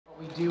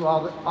We do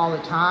all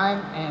the time,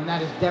 and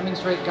that is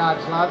demonstrate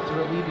God's love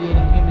through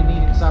alleviating human need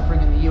and suffering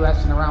in the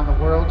U.S. and around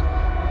the world.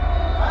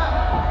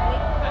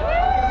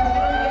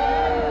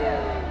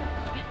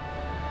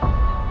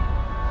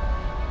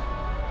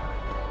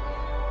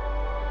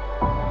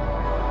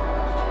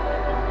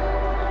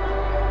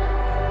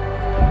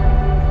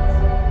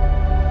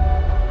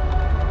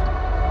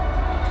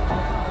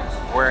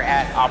 We're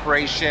at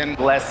Operation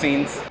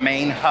Blessing's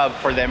main hub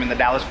for them in the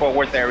Dallas-Fort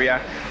Worth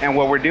area. And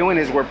what we're doing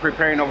is we're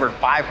preparing over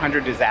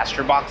 500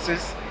 disaster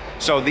boxes.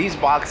 So these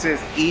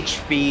boxes each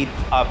feed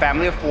a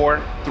family of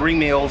 4, 3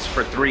 meals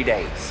for 3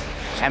 days.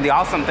 And the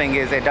awesome thing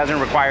is it doesn't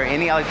require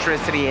any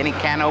electricity, any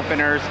can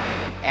openers.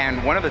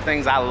 And one of the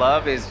things I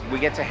love is we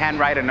get to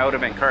handwrite a note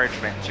of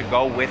encouragement to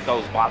go with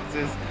those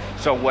boxes.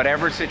 So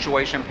whatever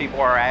situation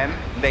people are in,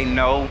 they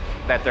know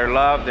that they're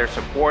loved, they're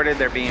supported,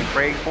 they're being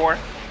prayed for,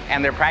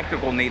 and their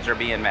practical needs are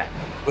being met.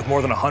 With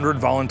more than 100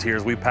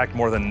 volunteers, we packed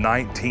more than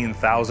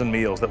 19,000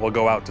 meals that will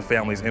go out to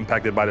families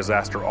impacted by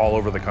disaster all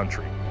over the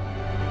country.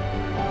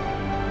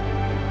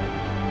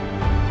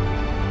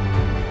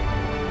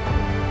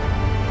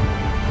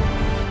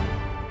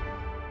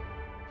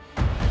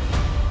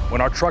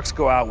 When our trucks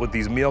go out with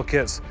these meal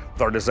kits,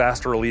 with our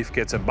disaster relief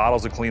kits and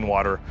bottles of clean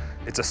water,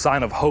 it's a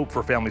sign of hope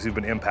for families who've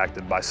been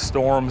impacted by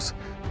storms,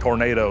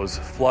 tornadoes,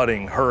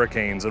 flooding,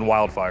 hurricanes, and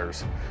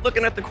wildfires.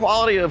 Looking at the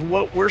quality of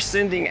what we're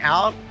sending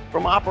out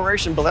from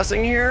Operation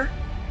Blessing here,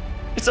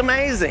 it's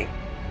amazing.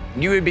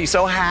 You would be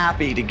so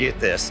happy to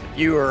get this. If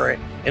you were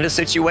in a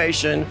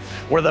situation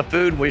where the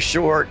food was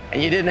short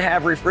and you didn't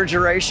have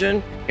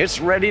refrigeration,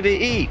 it's ready to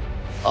eat.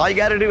 All you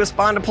gotta do is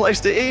find a place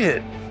to eat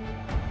it.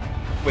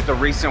 With the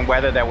recent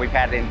weather that we've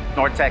had in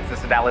North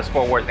Texas, the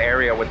Dallas-Fort Worth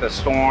area with the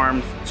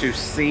storms, to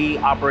see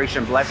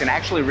Operation Blessing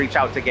actually reach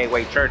out to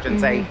Gateway Church and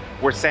say,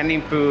 we're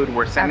sending food,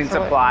 we're sending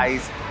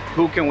supplies,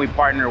 who can we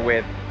partner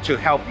with to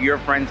help your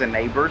friends and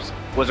neighbors,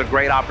 was a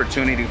great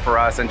opportunity for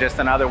us, and just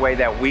another way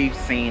that we've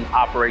seen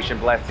Operation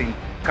Blessing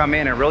come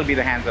in and really be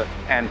the hands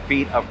and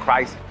feet of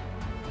Christ.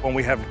 When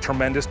we have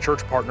tremendous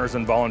church partners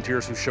and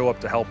volunteers who show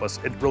up to help us,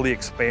 it really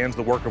expands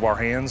the work of our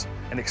hands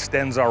and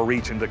extends our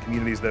reach into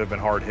communities that have been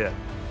hard hit.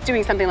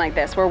 Doing something like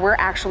this, where we're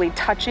actually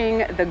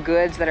touching the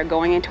goods that are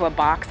going into a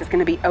box that's going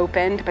to be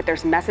opened, but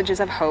there's messages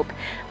of hope.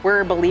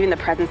 We're believing the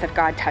presence of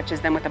God touches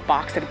them with a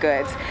box of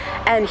goods.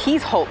 And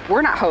He's hope.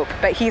 We're not hope,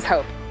 but He's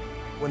hope.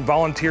 When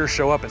volunteers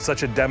show up, it's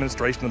such a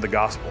demonstration of the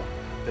gospel,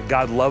 that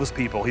God loves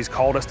people. He's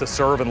called us to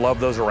serve and love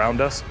those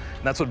around us.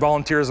 And that's what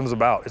volunteerism is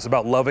about. It's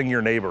about loving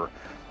your neighbor.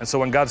 And so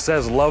when God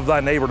says, love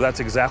thy neighbor, that's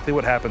exactly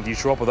what happens. You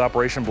show up with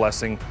Operation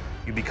Blessing,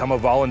 you become a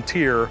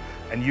volunteer,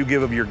 and you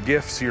give of your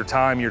gifts, your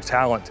time, your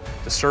talent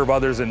to serve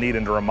others in need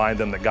and to remind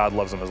them that God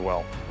loves them as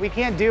well. We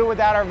can't do it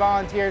without our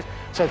volunteers,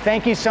 so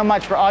thank you so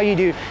much for all you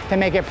do to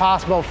make it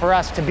possible for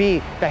us to be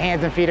the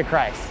hands and feet of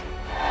Christ.